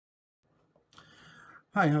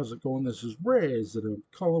Hi, how's it going? This is Rez at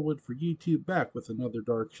Collinwood for YouTube, back with another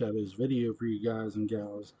Dark Shadows video for you guys and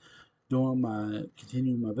gals.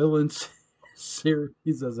 Continuing my villains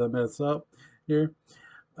series as I mess up here.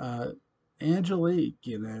 Uh, Angelique,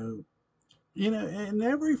 in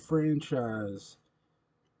every franchise,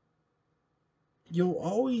 you'll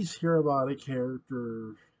always hear about a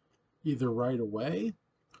character either right away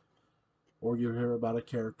or you'll hear about a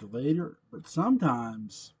character later. But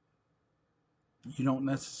sometimes you don't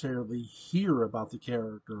necessarily hear about the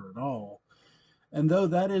character at all. And though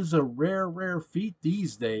that is a rare, rare feat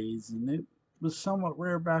these days, and it was somewhat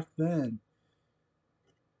rare back then,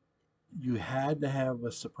 you had to have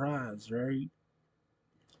a surprise, right?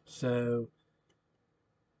 So,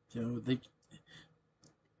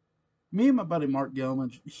 me and my buddy Mark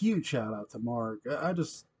Gilman, huge shout out to Mark.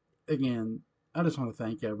 Again, I just want to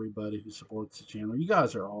thank everybody who supports the channel. You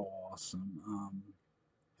guys are all awesome.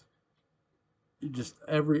 Just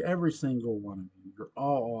every single one of you, you're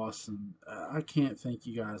all awesome. I can't thank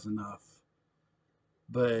you guys enough.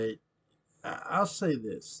 But I'll say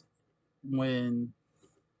this: when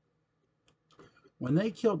when they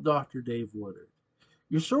killed Dr. Dave Woodard,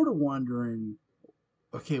 you're sort of wondering,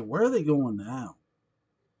 okay, where are they going now?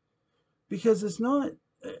 Because it's not.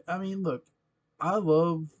 I mean, look, I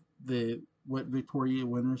love the what Victoria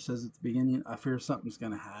Winter says at the beginning. I fear something's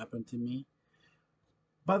going to happen to me.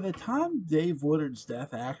 By the time Dave Woodard's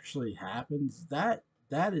death actually happens, that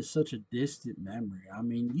is such a distant memory. I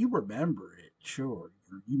mean, you remember it, sure,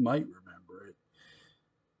 or you might remember it,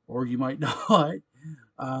 or you might not.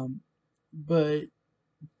 Um, but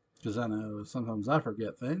because I know sometimes I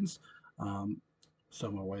forget things. Um,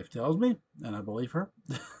 so my wife tells me, and I believe her.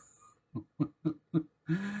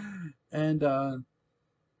 and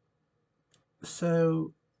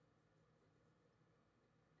so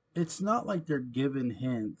it's not like they're giving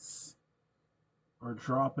hints or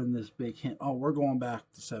dropping this big hint. Oh, we're going back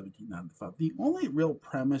to 1795. The only real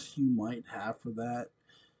premise you might have for that,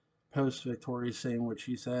 post Victoria saying what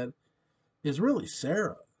she said, is really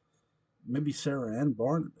Sarah. Maybe Sarah and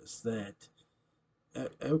Barnabas. That,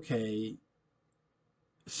 okay,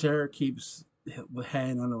 Sarah keeps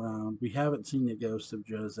hanging around. We haven't seen the ghost of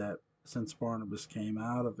Josette since Barnabas came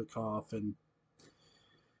out of the coffin.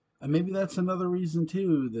 And maybe that's another reason,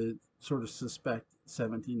 too, that sort of suspect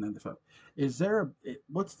 1795. Is there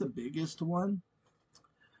what's the biggest one?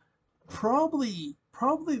 Probably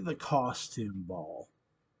the costume ball.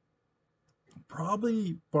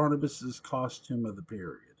 Probably Barnabas's costume of the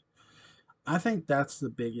period. I think that's the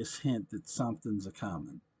biggest hint that something's a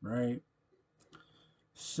coming, right?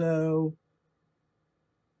 So,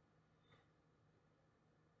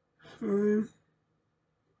 hmm,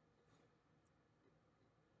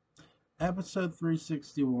 episode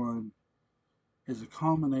 361 is a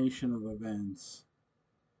combination of events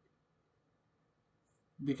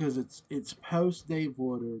because it's post Dave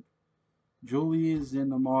Woodard. Julie is in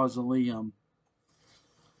the mausoleum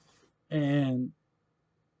and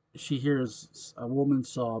she hears a woman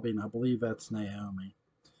sobbing. I believe that's Naomi.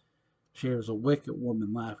 She hears a wicked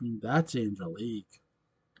woman laughing. That's Angelique.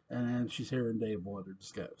 And she's hearing Dave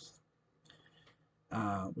Woodard's ghost.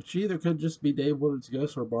 Which either could just be Dave Woodard's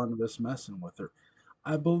ghost or Barnabas messing with her.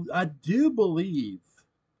 I do believe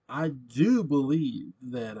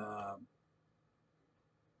that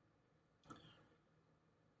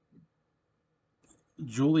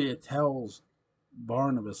Julia tells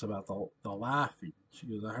Barnabas about the laughing. She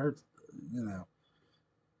goes, I heard, you know,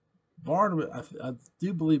 I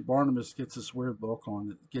do believe Barnabas gets this weird look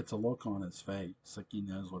on it, gets a look on his face, like he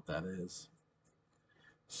knows what that is.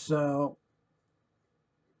 So,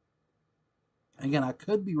 again, I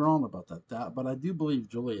could be wrong about that, but I do believe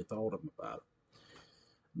Julia told him about it.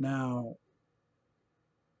 Now,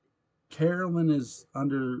 Carolyn is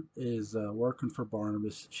working for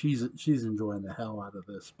Barnabas. She's enjoying the hell out of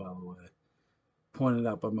this, by the way. Pointed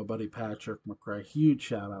out by my buddy Patrick McRae. Huge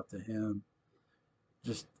shout out to him.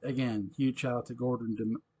 Just again, huge shout out to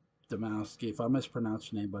Gordon Demowski. If I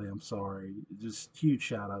mispronounced your name, buddy, I'm sorry. Just huge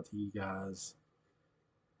shout out to you guys.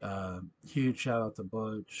 Huge shout out to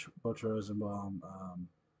Butch Rosenbaum,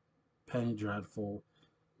 Penny Dreadful,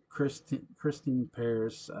 Christine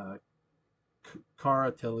Pierce,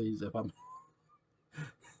 Cara Tillies. If I'm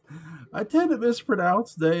I tend to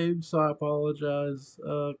mispronounce names, so I apologize.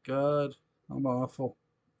 Oh God, I'm awful.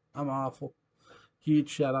 I'm awful. Huge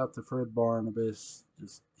shout out to Fred Barnabas.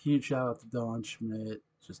 Just huge shout out to Don Schmidt.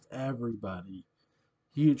 Just everybody.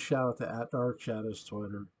 Huge shout out to at Dark Shadows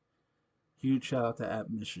Twitter. Huge shout out to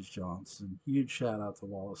at Mrs. Johnson. Huge shout out to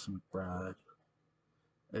Wallace McBride.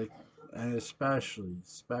 Eh, and especially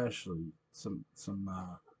some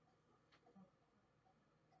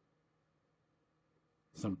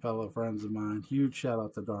some fellow friends of mine. Huge shout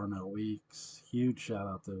out to Darnell Weeks. Huge shout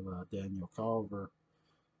out to Daniel Culver.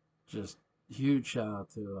 Just huge shout out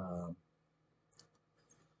to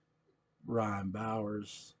Ryan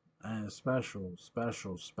Bowers. And a special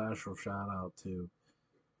shout out to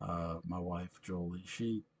my wife Julie.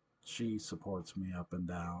 She supports me up and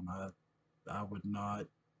down. I would not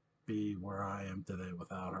be where I am today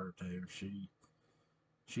without her too. She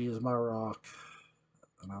is my rock,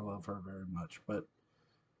 and I love her very much. But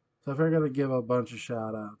so if I got to give a bunch of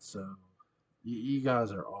shout outs, so you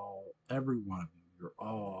guys are all, every one of you, you're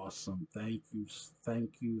all awesome. Thank you,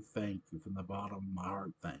 thank you, thank you from the bottom of my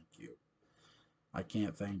heart. Thank you. I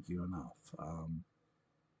can't thank you enough.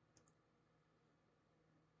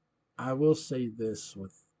 I will say this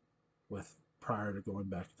with prior to going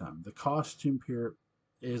back in time, the costume here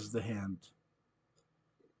is the hand,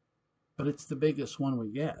 but it's the biggest one we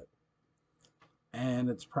get, and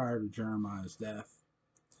it's prior to Jeremiah's death,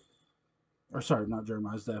 or sorry, not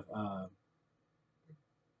Jeremiah's death,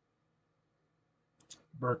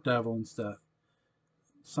 Burt Devlin's death.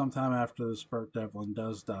 Sometime after this, Burt Devlin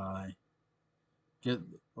does die. Get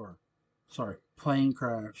or sorry, plane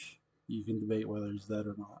crash. You can debate whether he's dead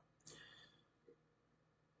or not.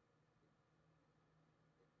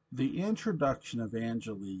 The introduction of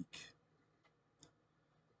Angelique,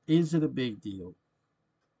 is it a big deal?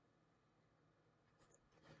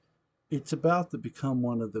 It's about to become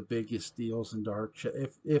one of the biggest deals in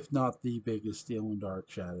if not the biggest deal in Dark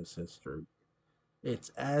Shadows history.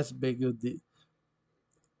 It's as big of the.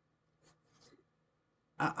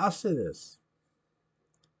 I'll say this: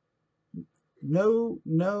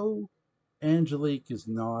 no, Angelique is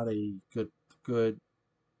not a good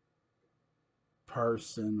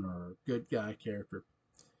person or good guy character.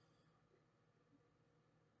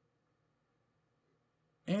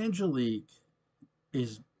 Angelique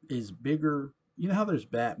is is bigger. You know how there's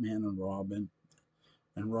Batman and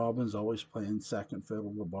Robin's always playing second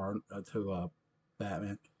fiddle to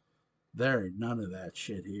Batman. There ain't none of that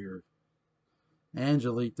shit here.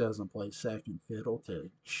 Angelique doesn't play second fiddle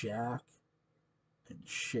to Jack and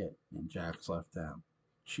shit in Jack's Left Town.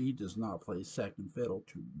 She does not play second fiddle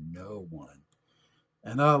to no one.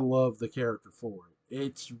 And I love the character for it.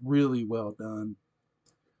 It's really well done.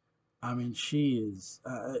 I mean, she's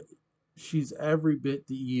every bit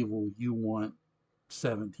the evil you want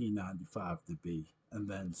 1795 to be, and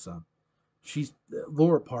then some. She's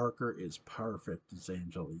Laura Parker is perfect as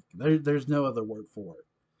Angelique. There's no other word for it.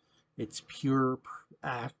 It's pure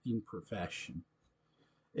acting profession.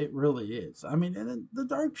 It really is. I mean, and the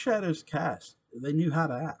Dark Shadows cast, they knew how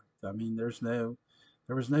to act. I mean, there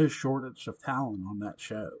was no shortage of talent on that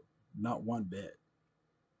show, not one bit.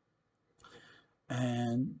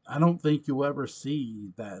 And I don't think you'll ever see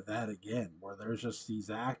that again, where there's just these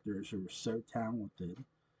actors who are so talented,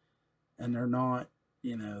 and they're not,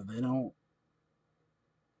 you know,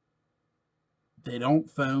 they don't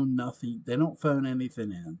phone nothing, they don't phone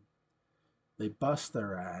anything in. They bust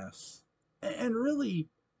their ass, and really,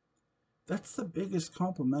 that's the biggest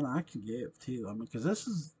compliment I can give too. I mean, because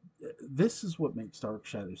this is what makes Dark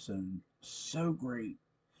Shadow so great.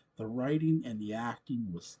 The writing and the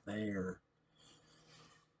acting was there.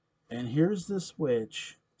 And here's this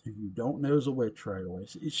witch who you don't know is a witch right away.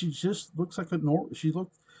 She just looks like a normal. She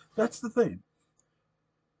looked. That's the thing.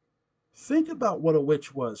 Think about what a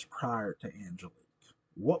witch was prior to Angelique.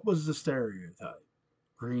 What was the stereotype?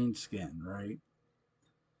 Green skin, right?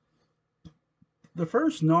 The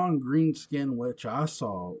first non-green skin witch I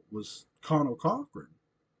saw was Connell Cochran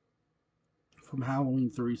from Halloween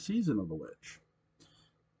 3 Season of the Witch.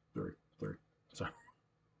 Three. Sorry.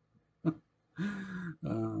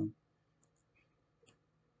 um,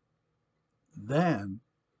 then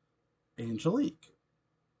Angelique.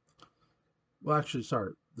 Well, actually,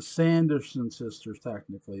 sorry. The Sanderson sisters,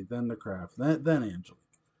 technically, then the Craft, then Angelique.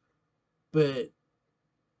 But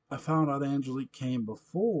I found out Angelique came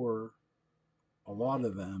before a lot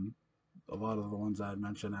of them, a lot of the ones I had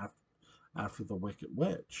mentioned after the Wicked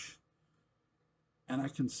Witch. And I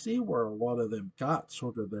can see where a lot of them got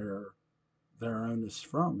sort of their onus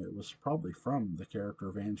from. It was probably from the character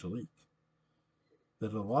of Angelique.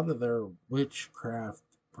 That a lot of their witchcraft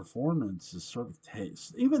performance is sort of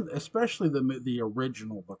taste, even especially the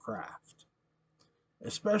original The Craft,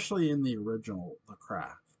 especially in the original The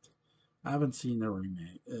Craft. I haven't seen the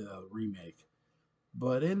remake,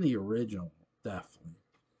 but in the original, definitely,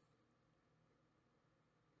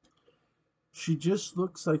 she just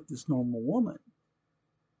looks like this normal woman.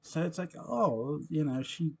 So it's like, oh, you know,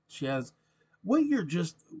 she has what you're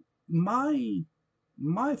just my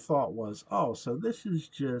my thought was, oh, so this is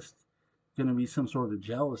just going to be some sort of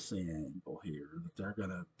jealousy angle here that they're going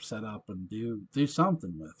to set up and do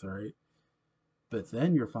something with, right? But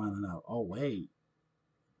then you're finding out, oh wait,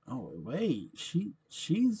 she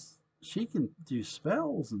can do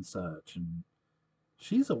spells and such, and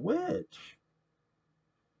she's a witch,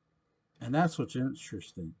 and that's what's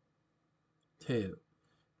interesting too.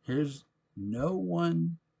 Here's no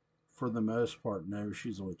one, for the most part, knows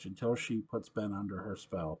she's a witch until she puts Ben under her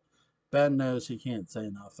spell. Ben knows he can't say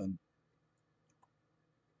nothing,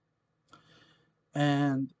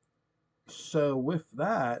 and so with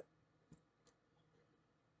that,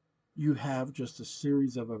 you have just a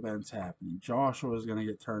series of events happening. Joshua is going to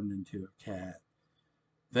get turned into a cat.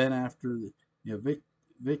 Then after the,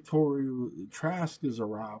 Victoria Trask's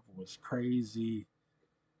arrival was crazy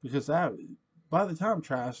because that by the time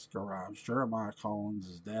Trask arrives, Jeremiah Collins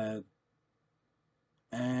is dead,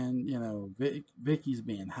 and Vicky's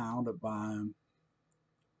being hounded by him.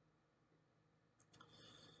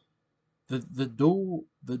 The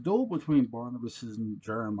duel between Barnabas and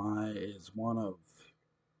Jeremiah is one of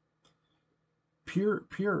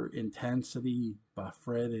pure intensity by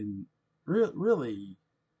Fred, and really,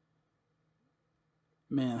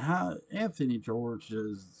 man, how Anthony George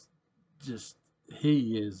is just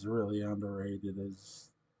he is really underrated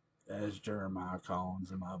as Jeremiah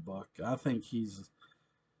Collins in my book. I think he's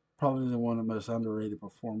probably one of the most underrated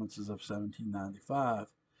performances of 1795.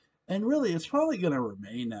 And really, it's probably going to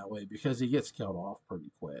remain that way because he gets killed off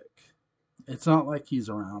pretty quick. It's not like he's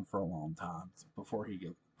around for a long time before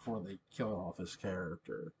they kill off his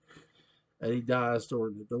character. And he dies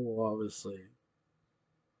during the duel, obviously.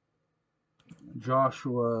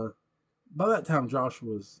 Joshua, by that time,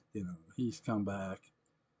 Joshua's, he's come back.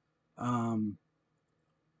 Um,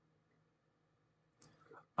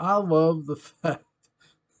 I love the fact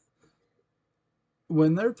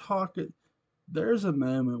when they're talking, there's a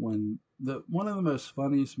moment when one of the most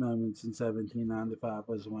funniest moments in 1795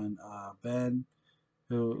 was when Ben,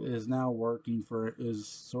 who is now working is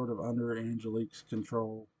sort of under Angelique's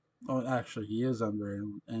control. Oh, actually, he is under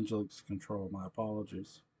Angelique's control. My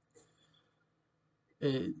apologies.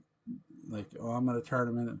 It like, oh, I'm gonna turn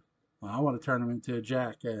him in. Well, I want to turn him into a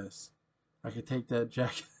jackass. I could take that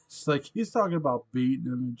jackass. Like he's talking about beating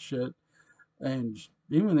him and shit, and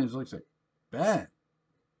even Angelique's like, Ben,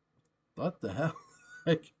 what the hell?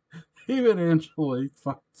 Like, even Angelique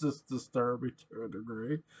finds this disturbing to a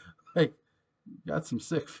degree. Like, you got some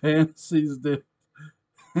sick fantasies, dude.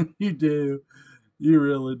 You do. You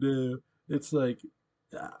really do. It's like,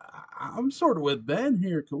 I'm sort of with Ben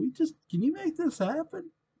here. Can you make this happen?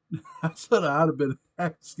 That's what I'd have been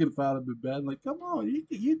asking if I'd have been Ben. Like, come on,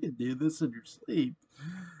 you can do this in your sleep.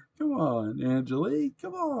 Come on, Angelique,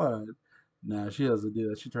 come on. No, she doesn't do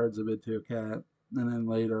that. She turns him into a cat. And then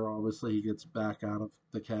later, obviously, he gets back out of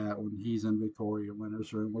the cat when he's in Victoria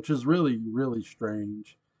Winter's room, which is really, really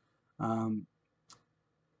strange. Um,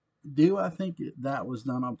 do I think that was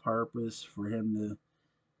done on purpose for him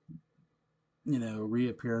to,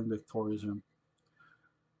 reappear in Victoria's room?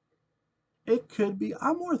 It could be.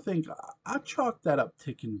 I more think I chalk that up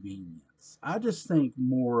to convenience. I just think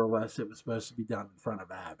more or less it was supposed to be done in front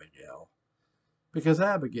of Abigail. Because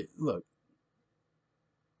Abigail, look,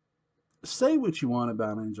 say what you want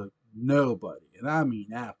about Angela, nobody, and I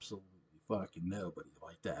mean absolutely fucking nobody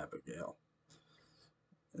liked Abigail.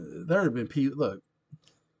 There'd have been people, look,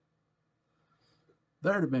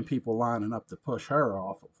 there'd have been people lining up to push her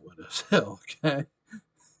off of Widow's Hill, okay?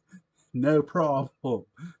 No problem.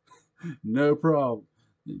 No problem.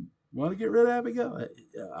 Want to get rid of Abigail?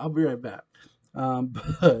 I'll be right back.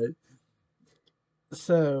 But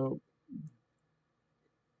so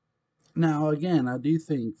now again, I do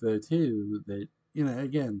think though too that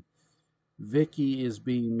again, Vicky is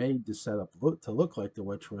being made to look like the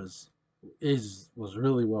witch was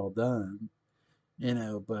really well done,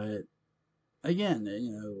 But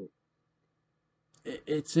again,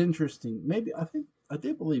 it's interesting. Maybe I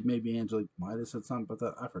did believe maybe Angelique might have said something,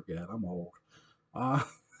 but I forget. I'm old. Uh,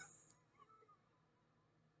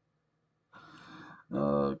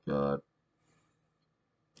 oh God.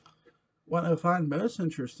 What I find most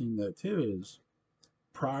interesting though too is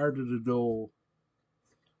prior to the duel,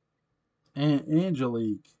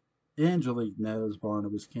 Angelique knows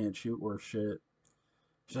Barnabas can't shoot worth shit.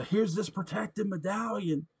 She's like, "Here's this protective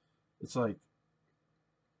medallion." It's like,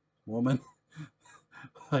 woman,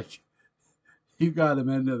 like you got him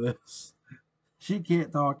into this. She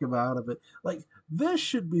can't talk him out of it. Like this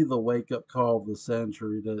should be the wake up call of the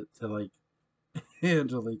century to like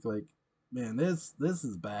Angelique. Like, man, this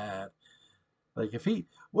is bad.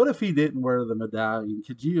 What if he didn't wear the medallion?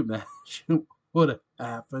 Could you imagine what would have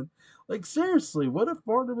happened? Like seriously, what if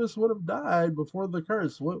Barnabas would have died before the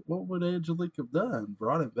curse? What would Angelique have done?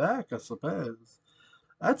 Brought him back, I suppose.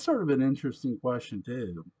 That's sort of an interesting question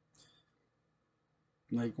too.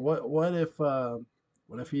 Like what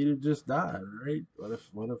if he'd have just died, right?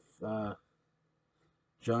 What if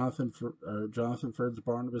Jonathan Fritz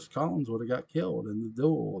Barnabas Collins would have got killed in the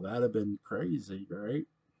duel? That'd have been crazy, right?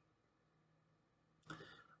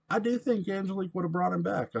 I do think Angelique would have brought him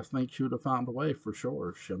back. I think she would have found a way for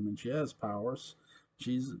sure. I mean, she has powers.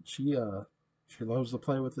 She's she loves to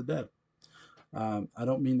play with the dead. I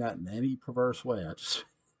don't mean that in any perverse way. I just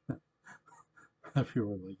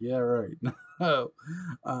people were like, yeah, right. No,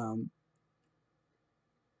 um,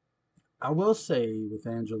 I will say with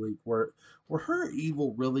Angelique, where her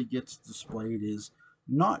evil really gets displayed is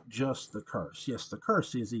not just the curse. Yes, the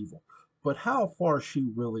curse is evil, but how far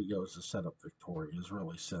she really goes to set up Victoria is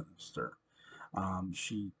really sinister.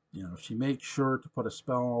 She makes sure to put a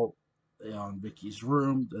spell on Vicky's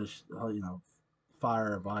room.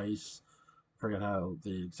 Fire of ice. I forget how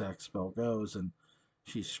the exact spell goes, and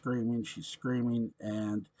she's screaming,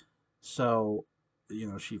 and so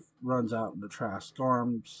she runs out into Trask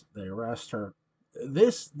arms. They arrest her.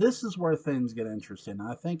 This is where things get interesting.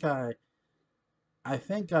 I think I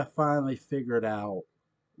finally figured out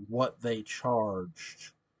what they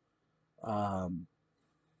charged, um,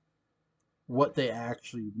 what they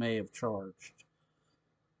actually may have charged.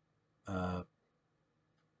 Uh,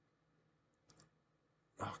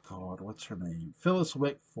 oh God, what's her name? Phyllis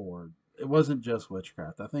Wickford. It wasn't just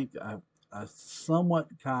witchcraft. I somewhat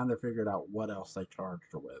kind of figured out what else they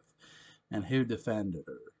charged her with and who defended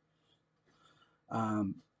her.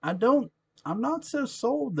 I don't. I'm not so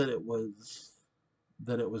sold that it was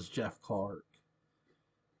Jeff Clark.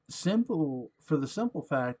 Simple for the simple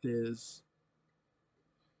fact is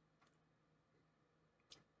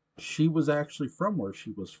she was actually from where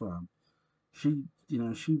she was from. She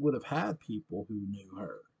would have had people who knew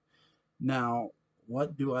her. Now,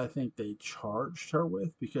 what do I think they charged her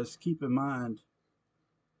with? Because keep in mind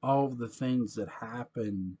all of the things that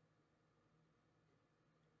happen.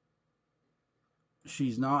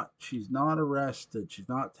 She's not arrested. She's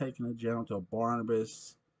not taken to jail until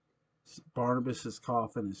Barnabas's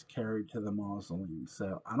coffin is carried to the mausoleum.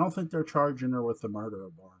 So I don't think they're charging her with the murder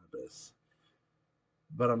of Barnabas.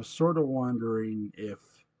 But I'm sort of wondering if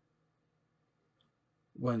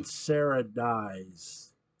when Sarah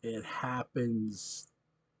dies, it happens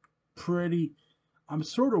pretty. I'm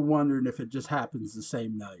sort of wondering if it just happens the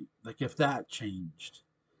same night. Like if that changed.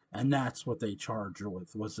 And that's what they charged her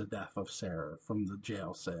with was the death of Sarah from the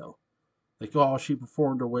jail cell. Like, oh, she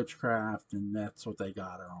performed a witchcraft and that's what they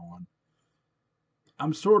got her on.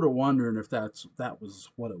 I'm sort of wondering if that was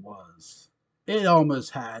what it was. It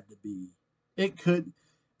almost had to be. It could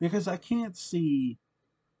because I can't see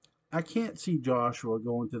Joshua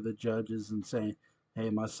going to the judges and saying, "Hey,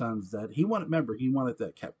 my son's dead." He wanted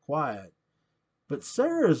that kept quiet. But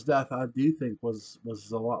Sarah's death, I do think was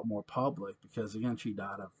a lot more public because again, she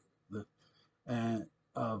died the and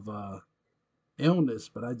of illness.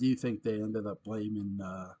 But I do think they ended up blaming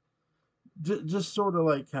just sort of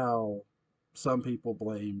like how some people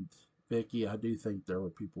blamed Vicky. I do think there were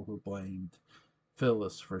people who blamed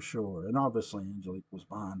Phyllis for sure, and obviously Angelique was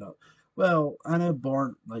behind up. Well, I know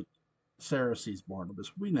Sarah sees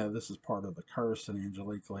Barnabas. We know this is part of the curse, and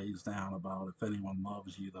Angelique lays down about if anyone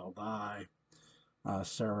loves you, they'll die.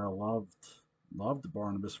 Sarah loved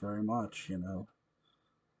Barnabas very much.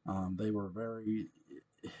 They were very.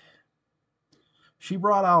 She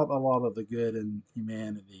brought out a lot of the good in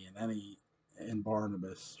humanity in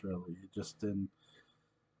Barnabas. Really, it just didn't.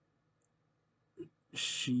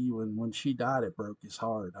 When she died, it broke his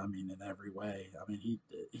heart. I mean, in every way. I mean,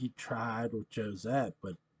 he tried with Josette,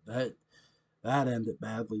 but that that ended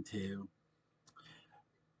badly too.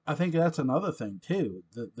 I think that's another thing too.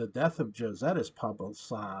 The death of Josette is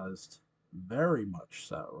publicized very much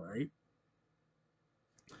so, right?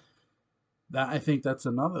 That I think that's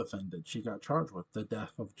another thing that she got charged with, the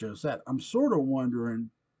death of Josette. I'm sort of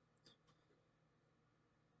wondering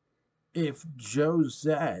if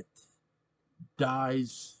Josette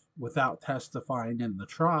dies without testifying in the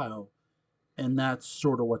trial, and that's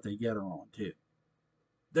sort of what they get her on too.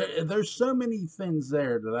 There's so many things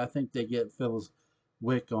there that I think they get Phyllis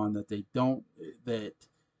Wick on that they don't that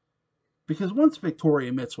because once Victoria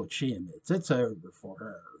admits what she admits, it's over for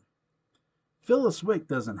her. Phyllis Wick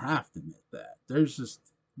doesn't have to admit that.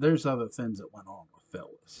 There's other things that went on with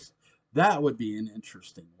Phyllis. That would be an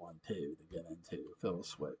interesting one too to get into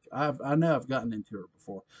Phyllis Wick. I know I've gotten into her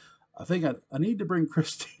before. I think I need to bring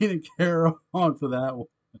Christina Carroll on for that one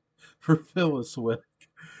for Phyllis Wick.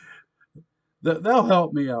 They'll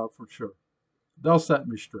help me out for sure. They'll set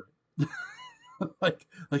me straight. Like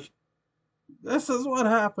this is what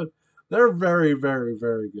happened. They're very, very,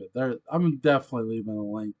 very good. I'm definitely leaving a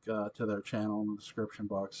link to their channel in the description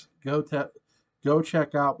box. Go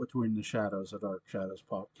check out Between the Shadows, a Dark Shadows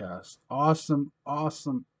podcast. Awesome,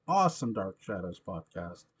 awesome, awesome Dark Shadows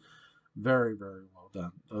podcast. Very, very well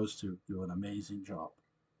done. Those two do an amazing job.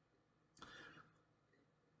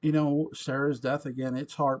 Sarah's death again,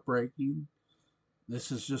 it's heartbreaking.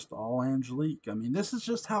 This is just all Angelique. I mean, this is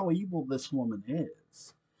just how evil this woman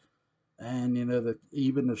is. And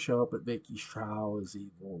even to show up at Vicky's trial is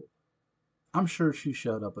evil. I'm sure she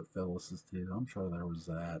showed up at Phyllis's too. I'm sure there was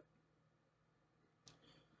that.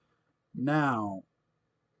 Now,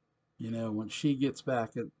 when she gets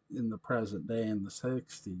back in the present day in the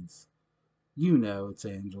 60s, it's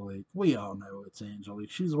Angelique. We all know it's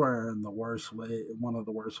Angelique. She's wearing one of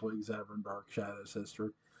the worst wigs ever in Dark Shadows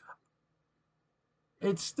history.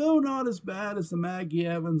 It's still not as bad as the Maggie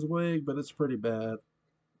Evans wig, but it's pretty bad.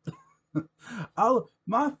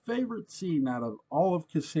 My favorite scene out of all of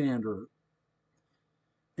Cassandra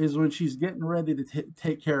is when she's getting ready to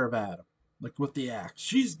take care of Adam, like with the axe.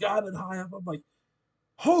 She's got it high up. I'm like,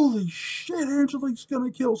 holy shit, Angelique's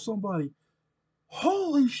gonna kill somebody.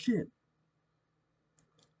 Holy shit.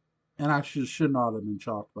 And I should not have been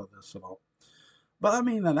shocked by this at all. But I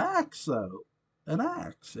mean, an axe, though. An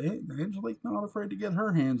axe. Angelique not afraid to get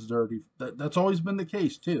her hands dirty. That's always been the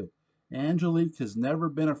case, too. Angelique has never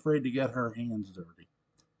been afraid to get her hands dirty,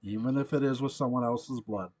 even if it is with someone else's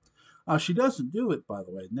blood. She doesn't do it, by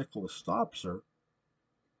the way. Nicholas stops her,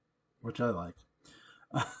 which I like.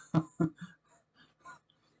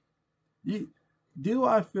 Do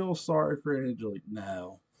I feel sorry for Angelique?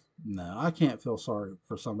 No. No, I can't feel sorry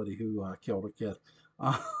for somebody who killed a kid.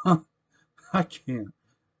 Uh, I can't.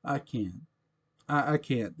 I can't. I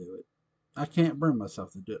can't do it. I can't bring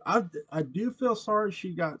myself to do it. I do feel sorry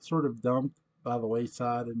she got sort of dumped by the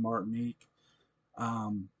wayside in Martinique.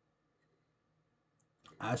 Um,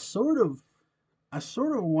 I sort of I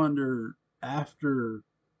sort of wonder after.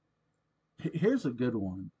 Here's a good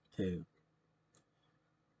one too.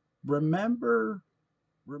 Remember,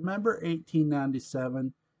 remember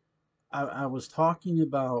 1897. I was talking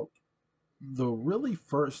about the really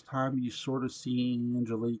first time you sort of see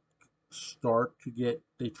Angelique start to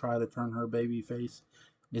they try to turn her baby face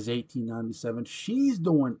is 1897. She's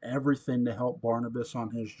doing everything to help Barnabas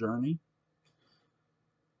on his journey.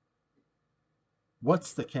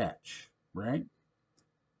 What's the catch, right?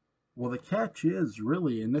 Well, the catch is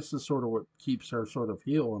really, and this is sort of what keeps her sort of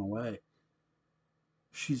heel in a way.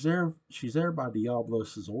 She's there by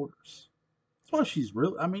Diabolos's orders. That's why she's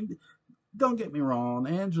really. I mean, don't get me wrong,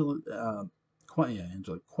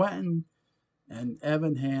 Quentin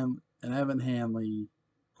Evan Hanley,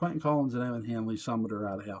 Quentin Collins and Evan Hanley summoned her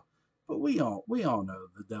out of hell. But we all know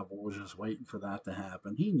the devil was just waiting for that to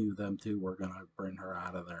happen. He knew them two were gonna bring her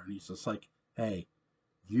out of there, and he's just like, "Hey,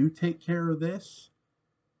 you take care of this,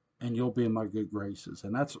 and you'll be in my good graces."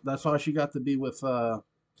 And that's why she got to be with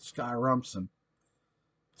Sky Rumson.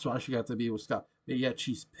 That's why she got to be with Scott. But yet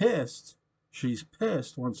she's pissed. She's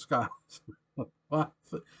pissed when Scott.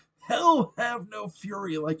 Hell have no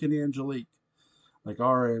fury like an Angelique, like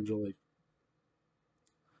our Angelique.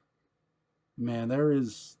 Man, there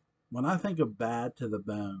is. When I think of bad to the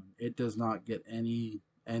bone, it does not get any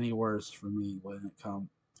worse for me when it comes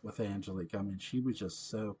with Angelique. I mean, she was just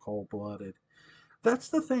so cold blooded. That's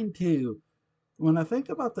the thing too. When I think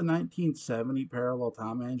about the 1970 parallel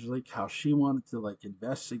time Angelique, how she wanted to like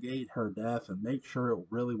investigate her death and make sure it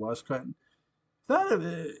really was Quentin.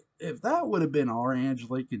 If that would have been our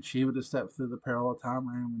Angelique and she would have stepped through the parallel time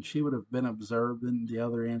room and she would have been observing the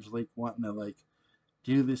other Angelique wanting to like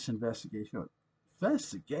do this investigation. Like,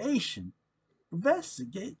 investigation?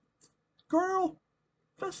 Investigate? Girl?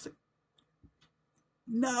 Investi-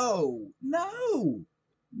 no, no,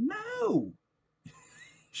 no.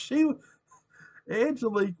 She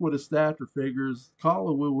Angelique would have snapped her fingers.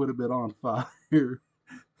 Collinwood would have been on fire.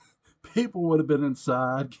 People would have been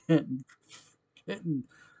inside getting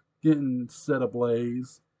getting set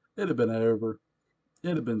ablaze. It'd have been over.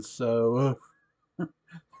 It'd have been so over.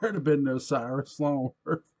 There'd have been no Cyrus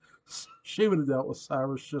Longworth. She would have dealt with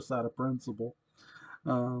Cyrus just out of principle.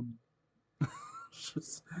 Um,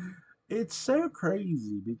 just, it's so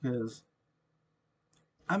crazy because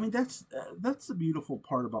I mean that's the beautiful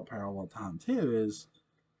part about parallel time too is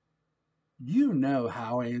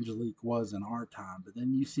how Angelique was in our time, but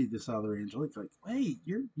then you see this other Angelique, like, wait,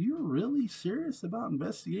 you're really serious about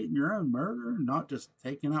investigating your own murder and not just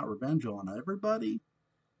taking out revenge on everybody?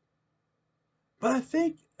 But I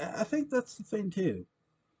think that's the thing too.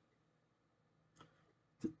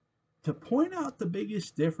 To point out the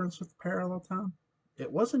biggest difference with Parallel Time,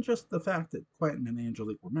 it wasn't just the fact that Quentin and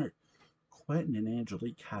Angelique were married. Quentin and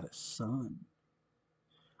Angelique had a son.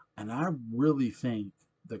 And I really think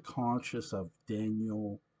the conscience of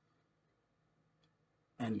Daniel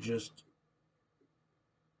and just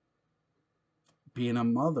being a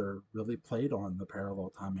mother really played on the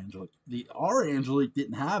Parallel Time Angelique. Our Angelique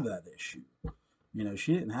didn't have that issue. You know,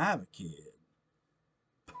 she didn't have a kid,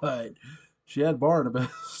 but she had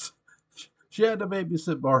Barnabas. She had to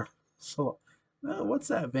babysit Barnabas. So, what's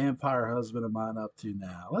that vampire husband of mine up to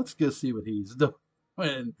now? Let's go see what he's doing.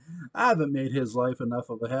 I haven't made his life enough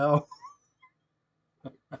of a hell.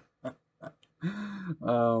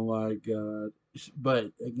 Oh my God.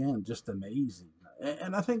 But again, just amazing.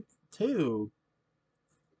 And I think, too,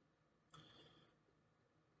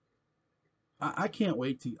 I can't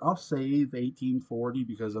wait to. I'll save 1840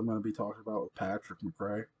 because I'm going to be talking about with Patrick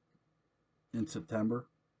McRae in September.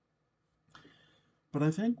 But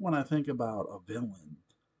I think when I think about a villain,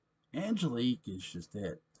 Angelique is just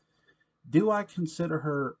it. Do I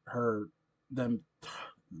consider them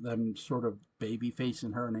them sort of baby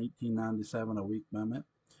facing her in 1897 a weak moment?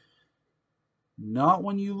 Not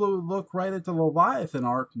when you look right at the Leviathan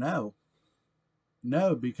arc. No,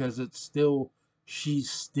 no, because it's still she's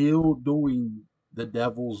still doing the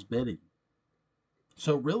devil's bidding.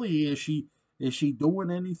 So really, is she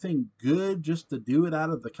doing anything good just to do it out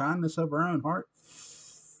of the kindness of her own heart?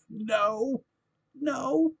 No,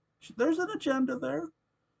 no. There's an agenda there.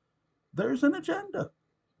 There's an agenda.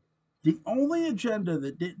 The only agenda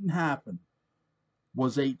that didn't happen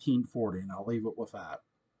was 1840, and I'll leave it with that.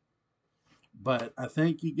 But I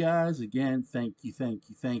thank you guys again. Thank you, thank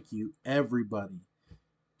you, thank you, everybody.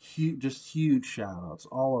 Just huge shout outs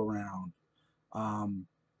all around. Um,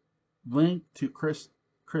 Link to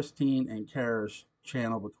Christine and Kara's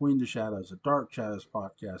channel, Between the Shadows, a Dark Shadows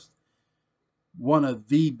podcast. One of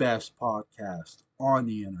the best podcasts on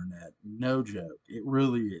the internet. No joke. It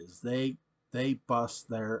really is. They bust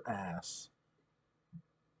their ass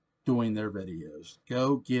doing their videos.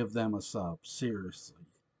 Go give them a sub. Seriously.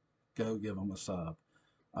 Go give them a sub.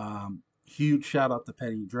 Huge shout out to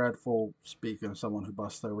Penny Dreadful. Speaking of someone who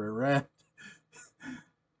busts their rear end,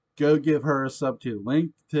 go give her a sub too.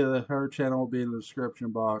 Link to her channel will be in the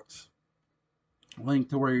description box. Link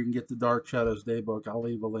to where you can get the Dark Shadows Daybook. I'll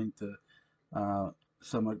leave a link to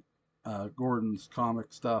some of Gordon's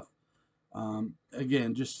comic stuff.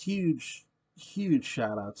 Again, just huge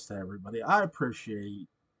shout outs to everybody. I appreciate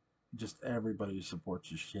just everybody who supports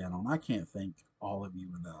this channel, and I can't thank all of you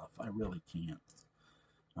enough. I really can't.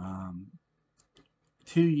 Um,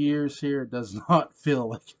 2 years here does not feel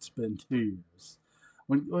like it's been 2 years.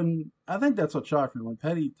 When I think that's what shocked me when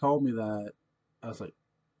Petty told me that, I was like,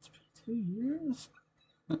 it's been 2 years.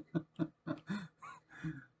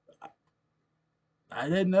 I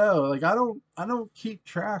didn't know. Like I don't keep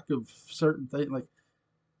track of certain things. Like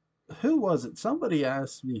who was it? Somebody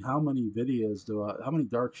asked me how many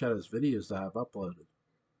Dark Shadows videos do I have uploaded?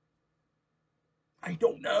 I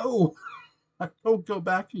don't know. I don't go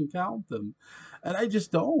back and count them, and I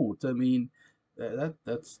just don't. I mean,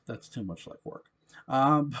 that's too much like work.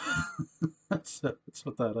 Um, that's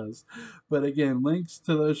what that is. But again, links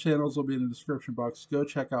to those channels will be in the description box. Go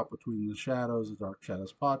check out Between the Shadows, the Dark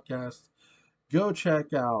Shadows podcast. Go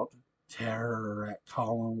check out Terror at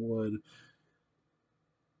Collinwood.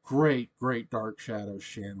 Great Dark Shadows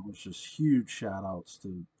channel. It's just huge shout outs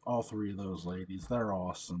to all three of those ladies. They're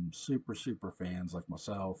awesome. Super fans like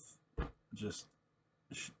myself. Just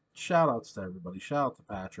shout outs to everybody. Shout out to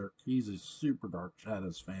Patrick. He's a super Dark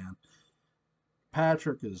Shadows fan.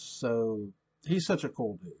 Patrick he's such a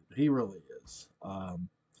cool dude. He really is.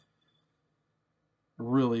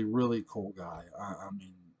 Really cool guy. I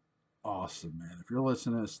mean, awesome, man. If you're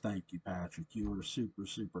listening to this, thank you, Patrick. You were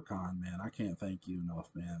super kind, man. I can't thank you enough,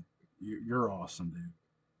 man. You're awesome, dude.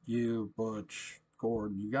 You, Butch,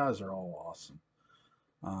 Gordon, you guys are all awesome.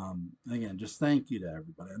 Again, just thank you to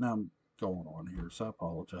everybody. I know I'm going on here, so I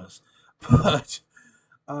apologize. But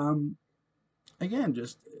um, again,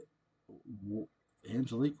 just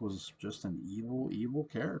Angelique was just an evil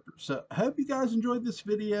character. So I hope you guys enjoyed this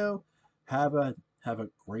video. Have a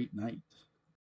great night.